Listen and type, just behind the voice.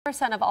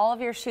50% of all of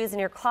your shoes in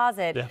your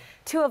closet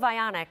to a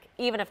Vionic,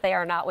 even if they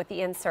are not with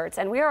the inserts.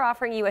 And we are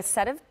offering you a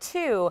set of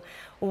 2,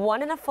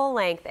 1 in a full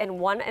length and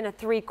 1 in a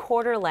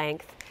 3/4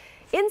 length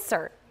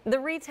insert. The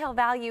retail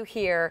value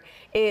here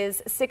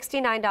is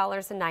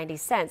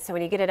 $69.90. So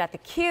when you get it at the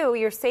Q,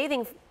 you're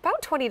saving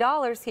about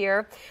 $20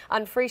 here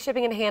on free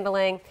shipping and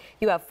handling.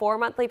 You have 4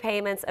 monthly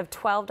payments of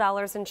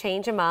 $12 and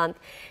change a month.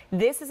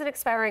 This is an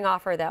expiring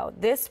offer, though.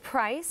 This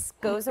price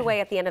goes away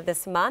at the end of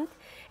this month,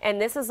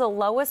 and this is the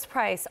lowest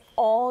price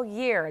all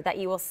year that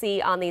you will see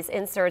on these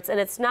inserts. And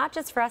it's not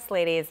just for us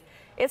ladies.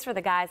 It's for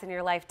the guys in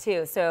your life,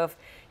 too. So if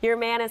your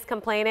man is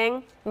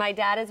complaining, my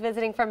dad is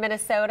visiting from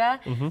Minnesota,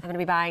 I'm going to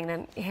be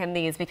buying him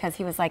these because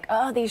he was like,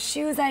 oh, these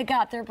shoes I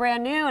got, they're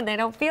brand new and they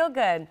don't feel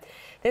good.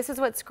 This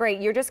is what's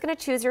great. You're just going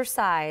to choose your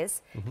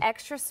size,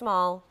 extra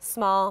small,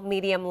 small,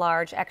 medium,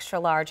 large, extra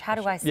large. How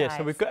do I size? Yeah,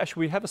 so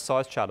we have a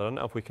size chart. I don't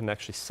know if we can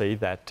actually see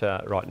that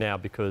right now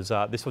because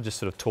this will just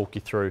sort of talk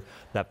you through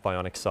that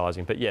Vionic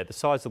sizing. But yeah, the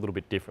size a little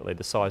bit differently.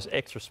 The size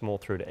extra small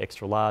through to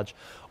extra large.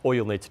 All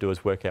you'll need to do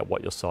is work out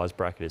what your size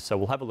bracket is. So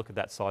we'll have a look at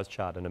that size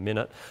chart in a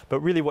minute. But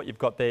really what you've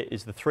got there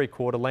is the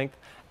 3/4 length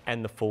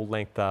and the full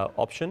length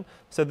option.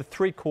 So the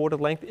 3/4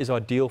 length is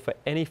ideal for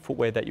any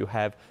footwear that you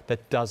have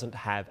that doesn't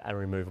have a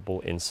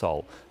removable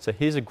insole. So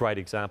here's a great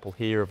example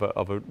here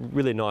of a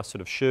really nice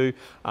sort of shoe.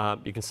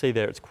 You can see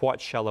there it's quite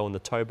shallow in the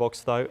toe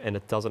box though, and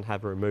it doesn't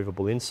have a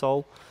removable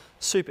insole.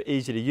 Super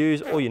easy to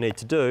use. All you need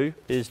to do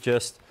is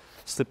just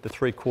slip the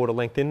 3/4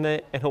 length in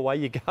there and away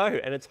you go,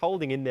 and it's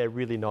holding in there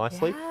really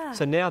nicely. Yeah.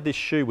 So now this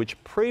shoe, which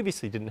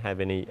previously didn't have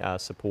any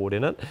support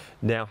in it,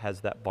 now has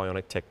that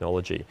Vionic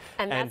technology.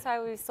 And that's why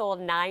we sold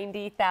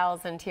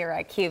 90,000 here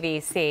at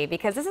QVC,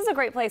 because this is a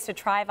great place to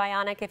try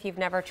Vionic if you've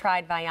never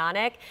tried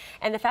Vionic.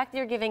 And the fact that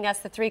you're giving us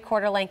the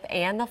 3/4 length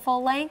and the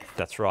full length.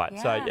 That's right.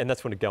 Yeah. So, and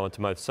that's when to go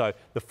into most. So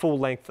the full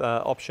length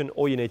option,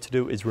 all you need to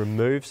do is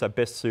remove, so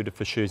best suited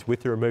for shoes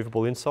with the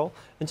removable insole.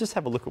 And just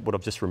have a look at what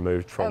I've just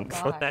removed from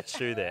that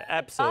shoe there.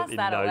 Absolutely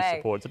no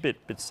support. It's a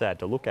bit sad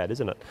to look at,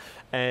 isn't it?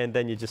 And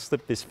then you just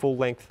slip this full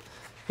length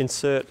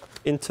insert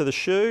into the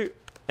shoe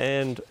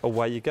and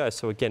away you go.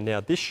 So again,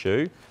 now this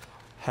shoe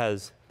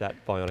has that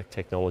Vionic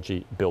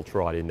technology built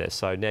right in there.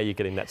 So now you're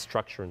getting that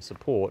structure and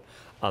support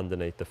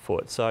underneath the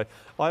foot. So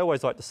I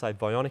always like to say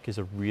Vionic is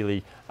a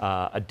really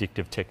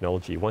addictive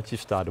technology. Once you've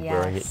started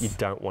wearing it, you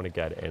don't want to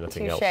go to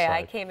anything else. So.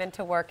 I came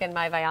into work in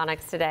my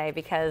Vionics today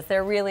because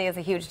there really is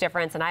a huge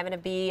difference, and I'm going to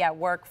be at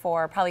work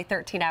for probably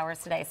 13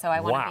 hours today, so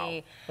I want to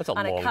be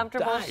on a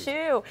comfortable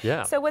shoe.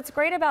 Yeah. So what's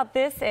great about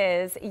this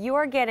is you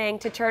are getting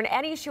to turn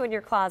any shoe in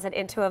your closet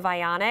into a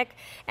Vionic,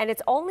 and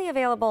it's only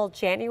available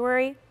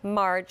January,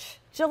 March,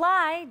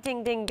 July,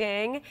 ding, ding,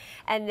 ding,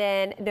 and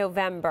then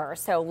November.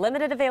 So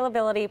limited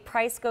availability,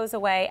 price goes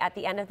away at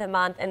the end of the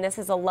month, and this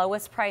is the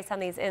lowest price on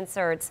these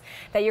inserts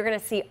that you're going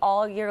to see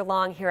all year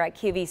long here at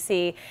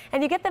QVC.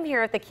 And you get them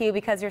here at the Q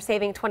because you're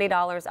saving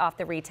 $20 off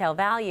the retail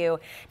value.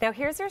 Now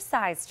here's your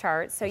size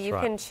chart, so you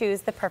can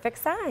choose the perfect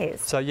size.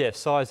 So yeah,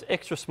 size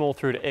extra small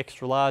through to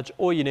extra large.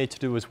 All you need to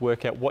do is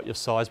work out what your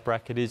size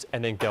bracket is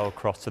and then go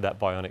across to that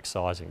Vionic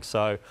sizing.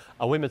 So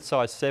a women's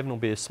size 7 will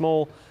be a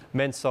small,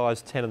 men's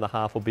size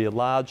 10.5 will be a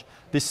large.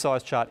 This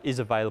size chart is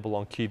available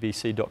on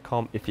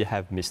QVC.com if you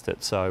have missed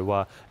it.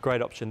 So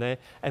great option there.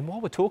 And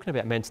while we're talking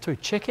about men's too,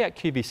 check out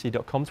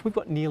QVC.com. So we've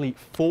got nearly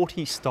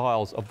 40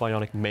 styles of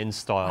Vionic men's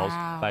styles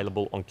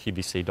available on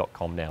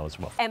QVC.com now as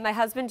well. And my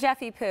husband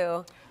Jeffy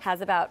Poo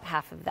has about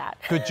half of that.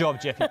 Good job,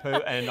 Jeffy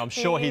Poo, and I'm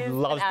sure he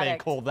loves being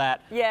called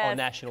that on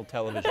national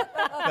television.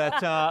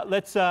 But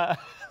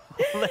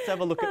let's have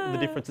a look at the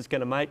difference it's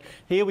going to make.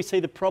 Here we see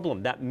the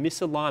problem, that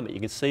misalignment. You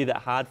can see that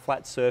hard,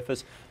 flat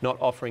surface not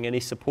offering any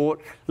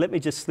support. Let me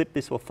just slip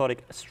this orthotic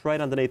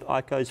straight underneath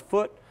Aiko's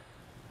foot.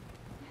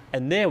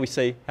 And there we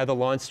see how the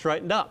line's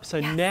straightened up. So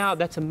now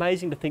that's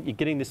amazing to think you're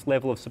getting this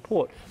level of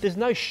support. There's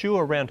no shoe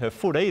around her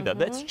foot either.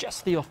 That's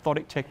just the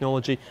orthotic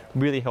technology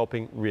really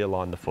helping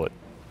realign the foot.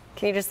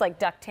 Can you just like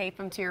duct tape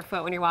them to your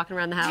foot when you're walking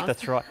around the house?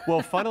 That's right.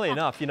 Well, funnily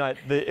enough, you know,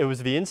 it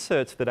was the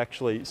inserts that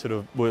actually sort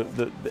of were,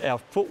 our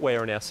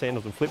footwear and our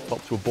sandals and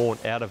flip-flops were born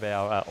out of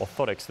our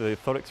orthotics. The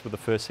orthotics were the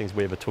first things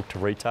we ever took to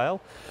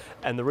retail.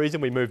 And the reason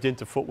we moved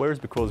into footwear is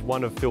because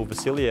one of Phil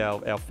Vasili,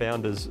 our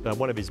founders,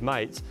 one of his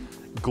mates,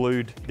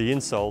 glued the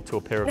insole to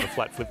a pair of the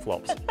flat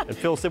flip-flops. And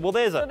Phil said, well,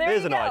 there's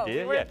an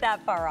idea. We weren't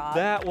that far off.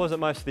 That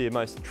wasn't the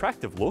most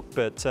attractive look,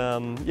 but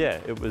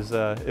yeah, it was,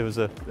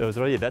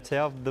 that's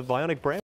how the Vionic brand